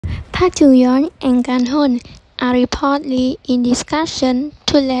Park Hyun and Kang Hoon are reportedly in discussion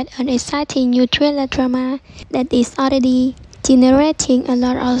to lead an exciting new thriller drama that is already generating a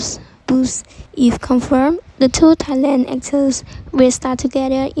lot of buzz. If confirmed, the two Thailand actors will star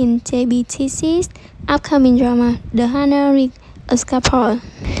together in JBTC's upcoming drama, The Hunter with a Scalpel.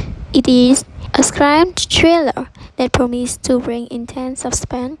 It is a crime thriller that promises to bring intense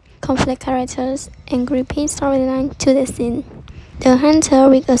suspense, complex characters, and gripping storyline to the scene. The Hunter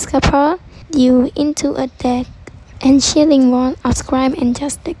with a Scalpel delves into a dark and chilling world of crime and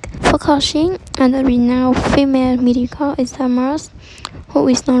justice, focusing on a renowned female medical examiner who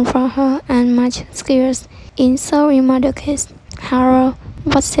is known for her unmatched skills in solving murder cases. However,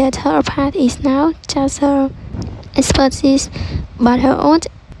 what sets her apart is not just her expertise, but her own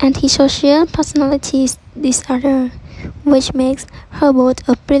antisocial personality disorder, which makes her both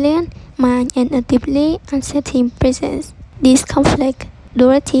a brilliant mind and a deeply unsettling presence. This conflict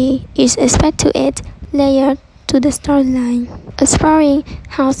duality is expected to add layers to the storyline, exploring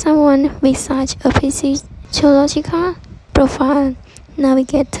how someone with such a physiological profile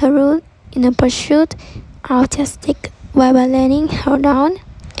navigates the route in a pursuit of justice while balancing her down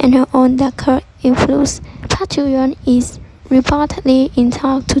and her own darker influence. Park Hyun is reportedly in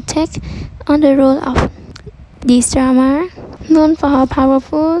talks to take on the role of this drama, known for her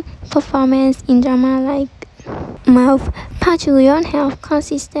powerful performance in drama like Mouth. Park Hyun has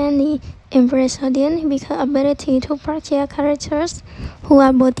consistently impressed audiences with her ability to portray characters who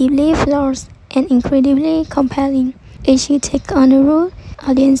are both deeply flawed and incredibly compelling. If she takes on the role,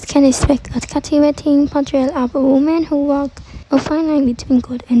 audience can expect a captivating portrayal of a woman who walks a fine line between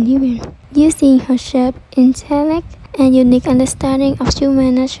good and evil, using her sharp intellect and unique understanding of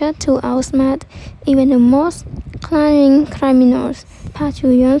human nature to outsmart even the most cunning criminals. Park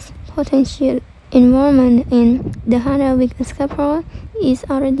Hyun's potential involvement in The Hunter with a Scalpel is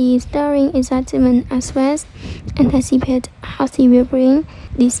already stirring excitement as well as anticipate how she will bring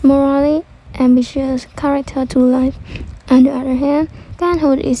this morally ambitious character to life. On the other hand, Kang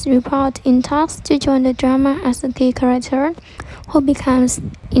Hoon is reported in talks to join the drama as a key character who becomes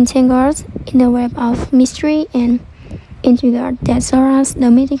entangled in the web of mystery and intrigue that surrounds the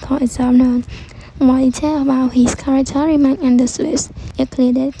mythical examiner. More details about his character remain undisclosed. It's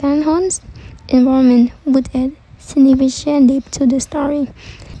clear that Kang Hoon's involvement would add significant depth to the story.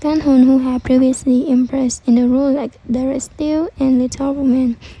 Kang Hoon, who had previously impressed in the role like The Rescue and Little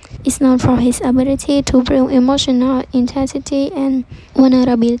Woman, is known for his ability to bring emotional intensity and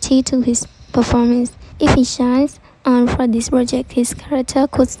vulnerability to his performance. If he shines on for this project, his character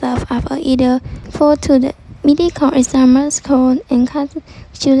could serve as either foil to the mythical examiner's cold and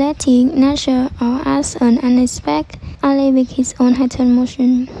calculating nature or as an unexpected ally with his own heightened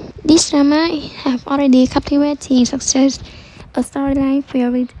emotion. This drama has already captivating success, a storyline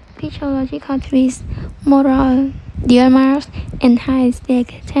filled with psychological twists, moral dilemmas, and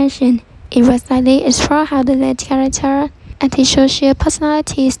high-stakes tension. It was likely explore how the lead character antisocial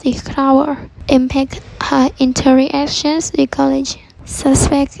personalities discover impact her interactions with college,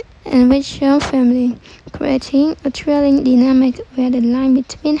 suspects, and visual family, creating a thrilling dynamic where the line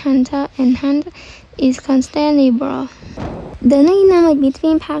between hunter and hunted is constantly blurred. The dynamic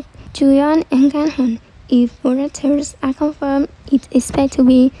between Park Hyun and Kang Hoon, if both actors are confirmed, is expected to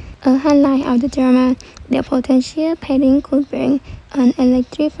be a highlight of the drama. Their potential pairing could bring an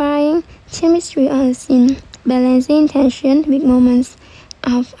electrifying chemistry on the scene, balancing tension with moments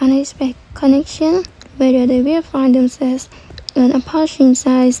of unexpected connection. Whether they will find themselves on opposing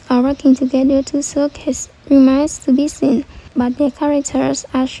sides or working together to showcase remains to be seen, but their characters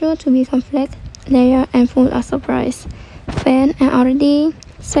are sure to be complex, layered, and full of surprise. Fans are already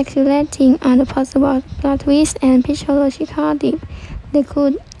speculating on the possible plot twists and psychological depth they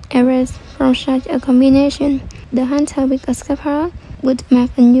could arise from such a combination. The Hunter with a Scalpel would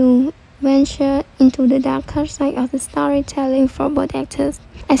mark a new venture into the darker side of the storytelling for both actors,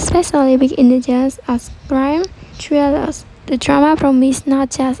 especially within the genre of crime thrillers. The drama promises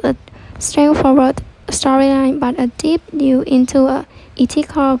not just a straightforward storyline, but a deep dive into a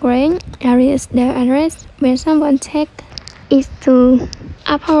ethical gray areas that address when someone takes it to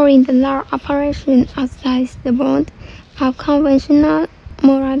upholding the law operation outside the bounds of conventional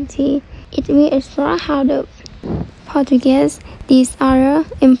morality. It will explore how the Portuguese disorder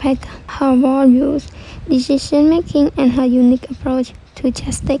impact her values, decision-making, and her unique approach to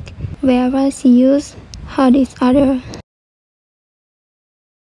justice, wherever she uses her disorder.